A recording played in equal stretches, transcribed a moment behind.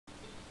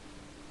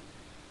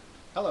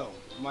Hello,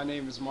 my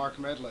name is Marc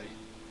Medley.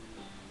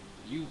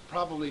 You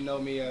probably know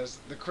me as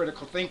the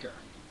Critical Thinker,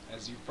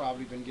 as you've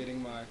probably been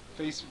getting my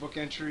Facebook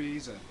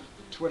entries and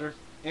Twitter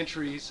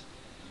entries,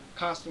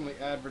 constantly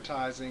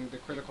advertising the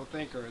Critical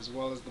Thinker as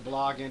well as the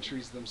blog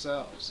entries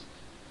themselves.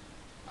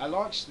 I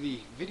launched the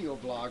video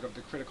blog of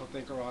the Critical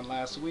Thinker on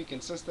last week,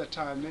 and since that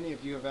time, many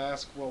of you have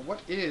asked, well,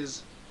 what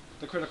is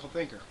the Critical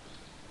Thinker?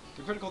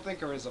 The Critical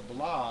Thinker is a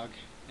blog,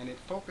 and it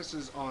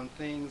focuses on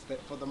things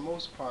that for the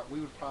most part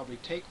we would probably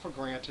take for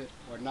granted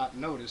or not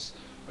notice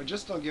or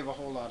just don't give a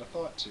whole lot of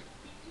thought to.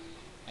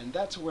 And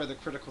that's where the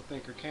Critical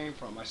Thinker came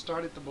from. I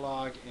started the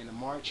blog in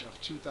March of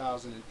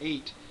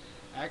 2008,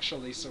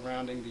 actually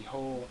surrounding the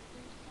whole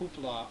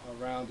hoopla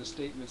around the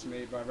statements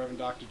made by Reverend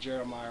Dr.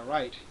 Jeremiah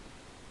Wright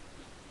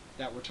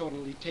that were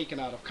totally taken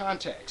out of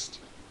context.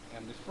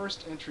 And the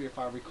first entry, if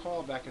I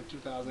recall, back in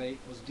 2008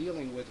 was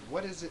dealing with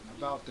what is it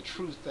about the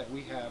truth that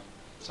we have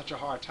such a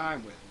hard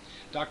time with.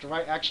 Dr.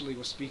 Wright actually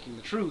was speaking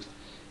the truth,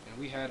 and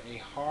we had a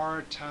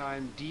hard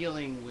time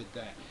dealing with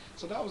that.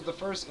 So that was the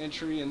first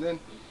entry, and then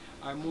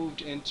I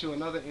moved into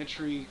another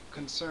entry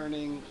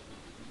concerning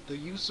the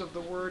use of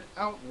the word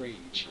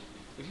outrage.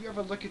 If you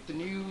ever look at the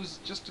news,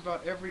 just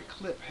about every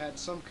clip had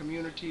some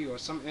community or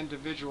some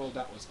individual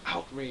that was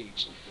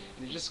outraged.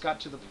 And it just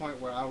got to the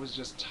point where I was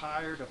just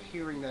tired of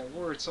hearing that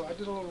word. So I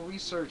did a little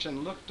research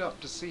and looked up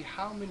to see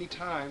how many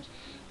times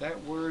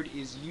that word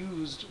is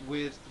used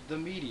with the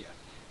media.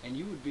 And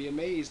you would be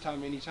amazed how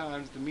many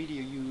times the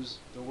media use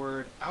the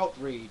word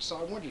outrage. So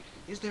I wondered,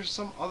 is there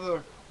some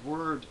other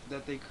word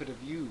that they could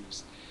have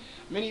used?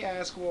 Many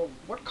ask, well,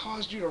 what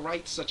caused you to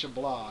write such a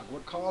blog?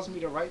 What caused me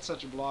to write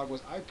such a blog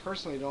was I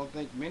personally don't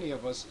think many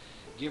of us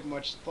give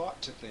much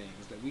thought to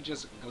things, that we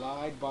just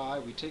glide by,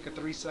 we take a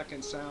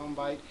 3-second sound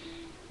bite,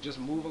 just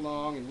move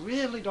along and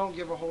really don't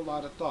give a whole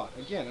lot of thought.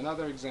 Again,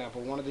 another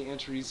example, one of the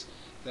entries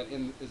that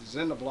is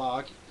in the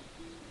blog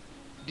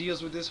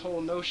deals with this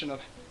whole notion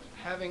of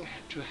having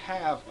to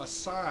have a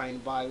sign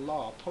by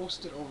law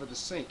posted over the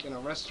sink in a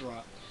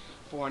restaurant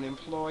for an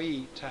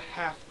employee to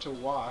have to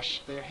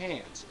wash their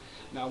hands.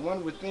 Now,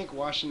 one would think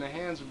washing the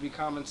hands would be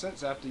common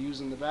sense after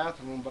using the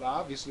bathroom, but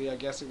obviously I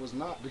guess it was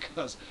not,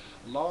 because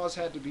laws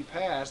had to be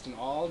passed and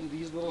all of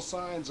these little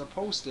signs are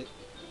posted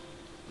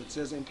that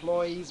says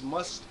employees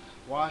must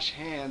wash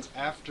hands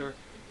after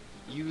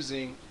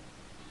using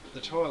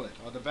the toilet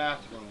or the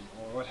bathroom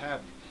or what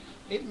have you.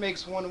 It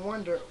makes one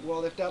wonder,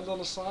 well, if that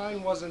little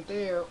sign wasn't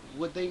there,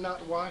 would they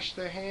not wash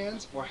their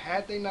hands? Or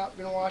had they not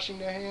been washing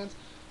their hands,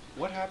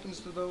 what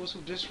happens to those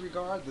who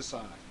disregard the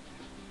sign?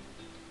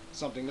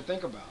 Something to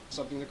think about,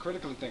 something to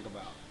critically think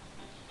about.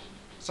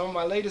 Some of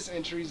my latest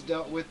entries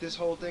dealt with this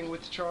whole thing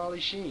with Charlie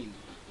Sheen.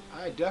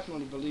 I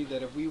definitely believe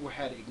that if we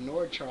had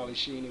ignored Charlie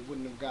Sheen, it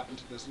wouldn't have gotten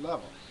to this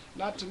level.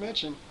 Not to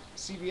mention,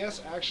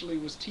 CBS actually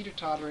was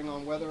teeter-tottering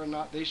on whether or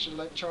not they should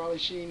let Charlie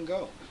Sheen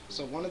go.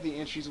 So one of the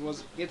entries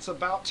was, it's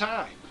about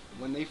time,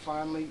 when they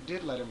finally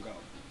did let him go.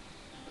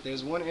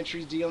 There's one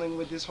entry dealing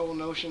with this whole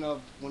notion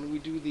of when we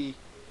do the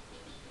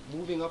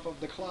moving up of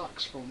the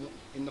clocks from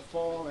in the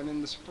fall and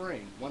in the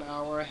spring, 1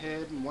 hour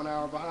ahead and 1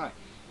 hour behind.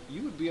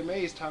 You would be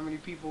amazed how many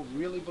people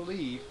really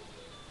believe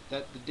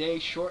that the day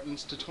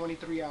shortens to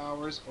 23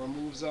 hours or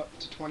moves up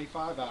to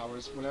 25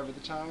 hours whenever the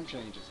time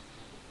changes,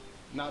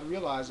 not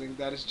realizing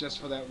that it's just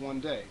for that one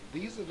day.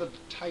 These are the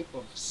type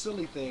of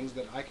silly things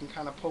that I can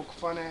kind of poke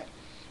fun at,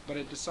 but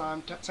at the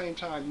same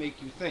time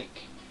make you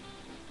think.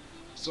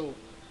 So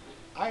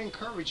I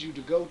encourage you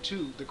to go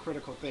to The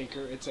Critical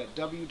Thinker. It's at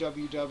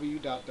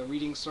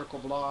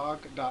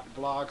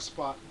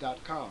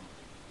www.thereadingcircleblog.blogspot.com.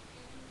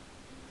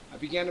 I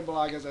began the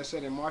blog, as I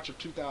said, in March of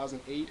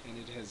 2008, and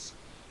it has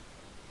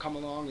come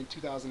along in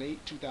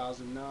 2008,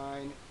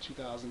 2009,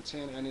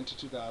 2010, and into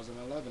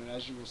 2011. And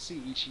as you will see,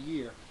 each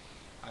year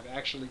I've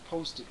actually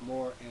posted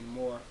more and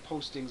more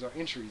postings or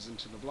entries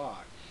into the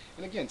blog.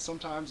 And again,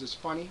 sometimes it's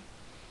funny,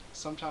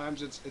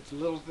 sometimes it's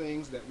little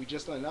things that we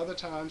just, and other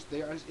times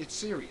it's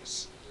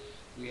serious.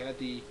 We had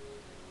the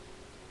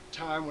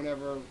time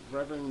whenever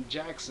Reverend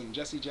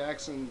Jesse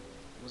Jackson,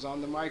 was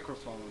on the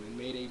microphone and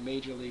made a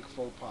major league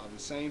faux pas. The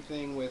same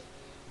thing with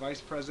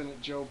Vice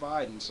President Joe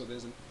Biden. So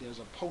there's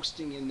a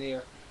posting in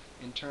there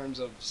in terms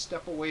of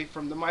step away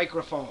from the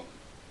microphone.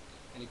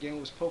 And again, it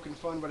was poking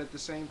fun, but at the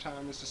same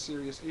time, it's a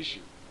serious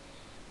issue.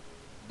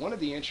 One of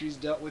the entries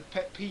dealt with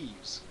pet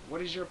peeves.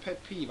 What is your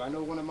pet peeve? I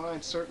know one of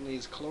mine certainly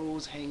is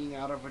clothes hanging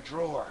out of a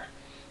drawer.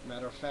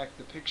 Matter of fact,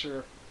 the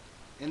picture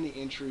in the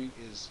entry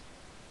is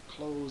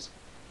clothes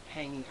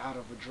hanging out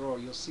of a drawer.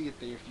 You'll see it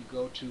there if you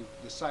go to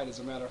the site. As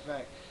a matter of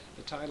fact,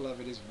 the title of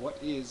it is,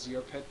 What is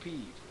Your Pet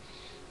Peeve?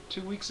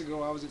 2 weeks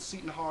ago, I was at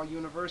Seton Hall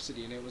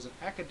University, and it was an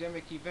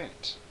academic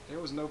event. There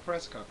was no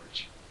press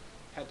coverage.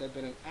 Had there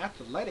been an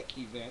athletic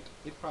event,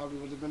 it probably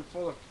would have been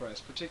full of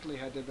press, particularly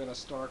had there been a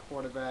star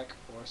quarterback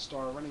or a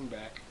star running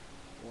back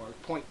or a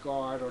point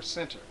guard or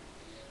center.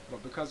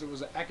 But because it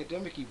was an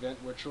academic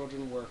event where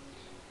children were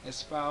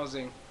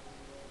espousing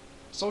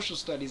social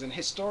studies and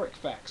historic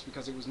facts,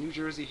 because it was New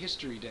Jersey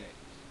History Day,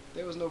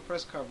 there was no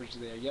press coverage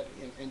there yet.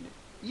 And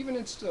even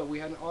in still, we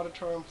had an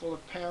auditorium full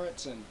of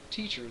parents and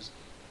teachers.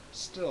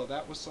 Still,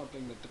 that was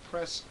something that the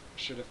press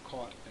should have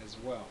caught as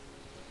well.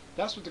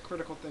 That's what the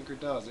critical thinker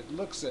does. It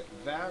looks at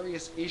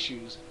various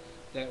issues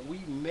that we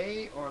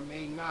may or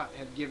may not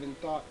have given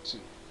thought to.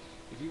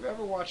 If you've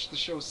ever watched the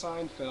show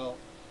Seinfeld,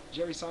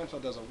 Jerry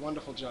Seinfeld does a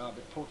wonderful job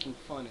at poking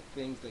fun at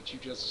things that you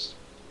just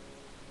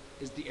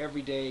is the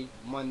everyday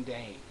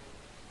mundane.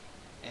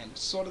 And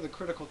sort of the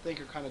critical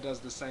thinker kind of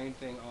does the same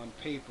thing on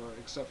paper,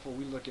 except for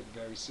we look at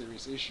very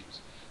serious issues.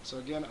 So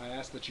again, I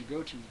ask that you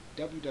go to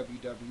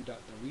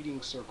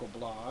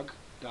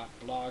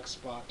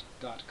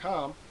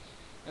www.thereadingcircleblog.blogspot.com,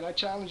 and I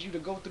challenge you to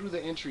go through the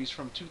entries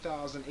from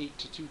 2008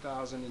 to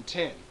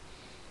 2010.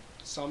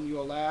 Some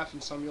you'll laugh,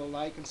 and some you'll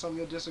like, and some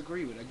you'll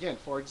disagree with. Again,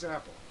 for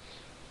example,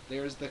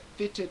 there's the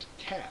Fitted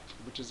Cap,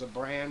 which is a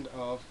brand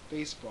of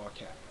baseball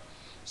cap.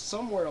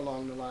 Somewhere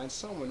along the line,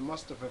 someone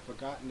must have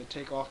forgotten to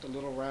take off the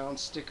little round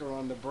sticker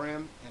on the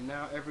brim, and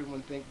now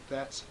everyone thinks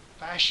that's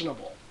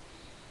fashionable.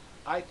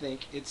 I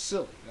think it's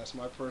silly. That's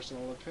my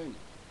personal opinion.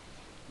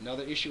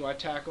 Another issue I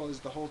tackle is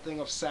the whole thing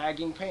of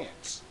sagging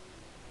pants.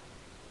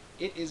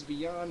 It is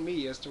beyond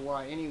me as to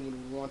why anyone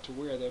would want to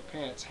wear their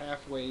pants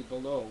halfway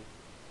below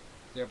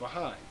their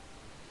behind.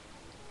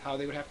 How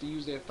they would have to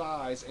use their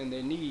thighs and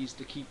their knees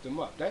to keep them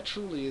up. That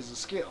truly is a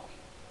skill.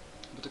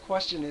 But the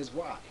question is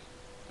why?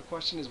 The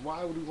question is,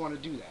 why would we want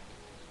to do that?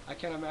 I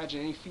can't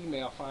imagine any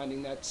female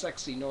finding that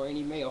sexy, nor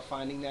any male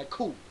finding that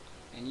cool.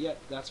 And yet,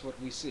 that's what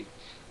we see.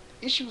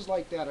 Issues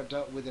like that are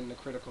dealt with in the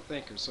critical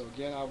thinker. So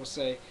again, I will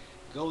say,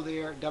 go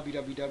there,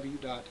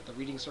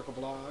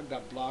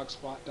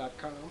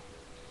 www.thereadingcircleblog.blogspot.com.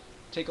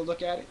 Take a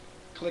look at it.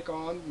 Click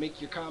on,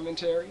 make your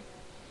commentary.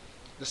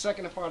 The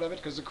second part of it,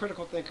 because the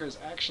critical thinker is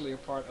actually a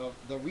part of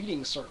the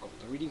reading circle.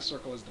 The reading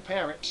circle is the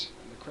parent,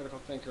 and the critical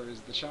thinker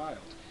is the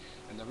child.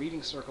 And the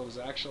reading circle is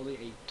actually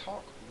a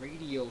talk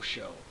radio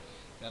show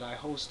that I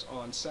host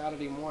on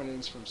Saturday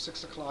mornings from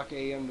 6 o'clock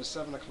a.m. to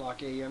 7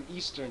 o'clock a.m.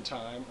 Eastern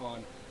Time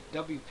on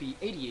WP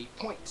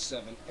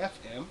 88.7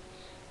 FM.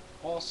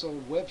 Also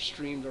web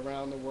streamed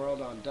around the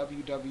world on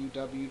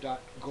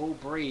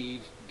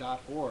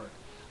www.gobrave.org.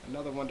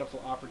 Another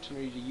wonderful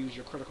opportunity to use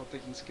your critical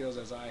thinking skills,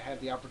 as I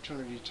have the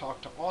opportunity to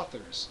talk to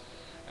authors,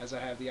 as I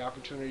have the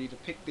opportunity to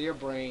pick their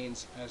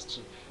brains as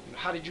to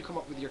how did you come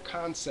up with your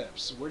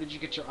concepts, where did you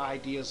get your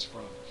ideas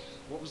from,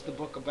 what was the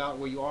book about,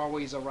 were you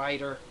always a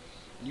writer,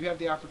 and you have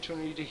the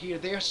opportunity to hear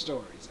their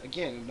stories.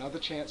 Again, another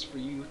chance for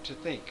you to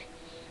think.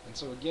 And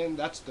so again,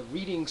 that's the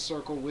Reading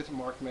Circle with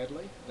Marc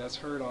Medley. That's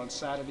heard on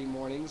Saturday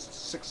mornings,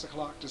 6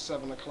 o'clock to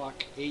 7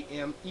 o'clock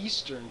a.m.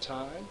 Eastern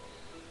Time.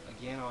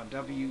 Again on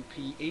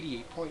WP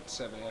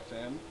 88.7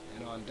 FM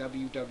and on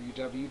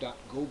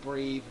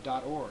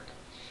www.gobrave.org.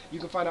 You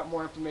can find out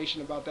more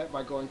information about that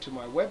by going to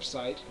my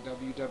website,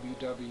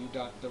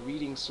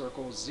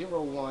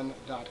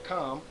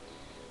 www.thereadingcircle01.com.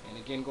 And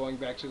again, going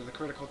back to the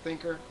critical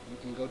thinker, you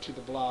can go to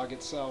the blog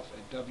itself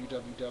at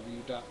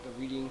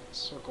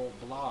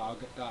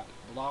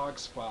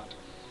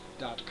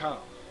www.thereadingcircleblog.blogspot.com.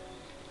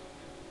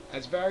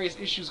 As various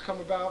issues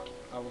come about,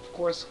 I will of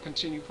course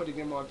continue putting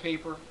them on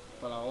paper,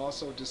 but I'll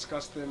also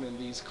discuss them in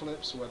these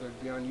clips, whether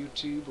it be on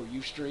YouTube or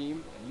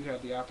Ustream, and you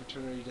have the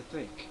opportunity to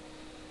think.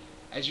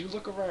 As you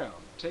look around,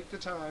 take the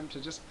time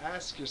to just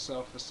ask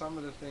yourself for some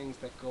of the things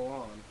that go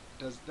on.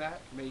 Does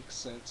that make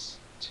sense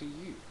to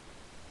you?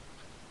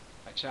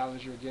 I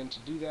challenge you again to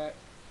do that,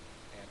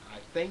 and I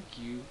thank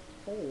you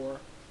for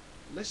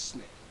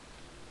listening.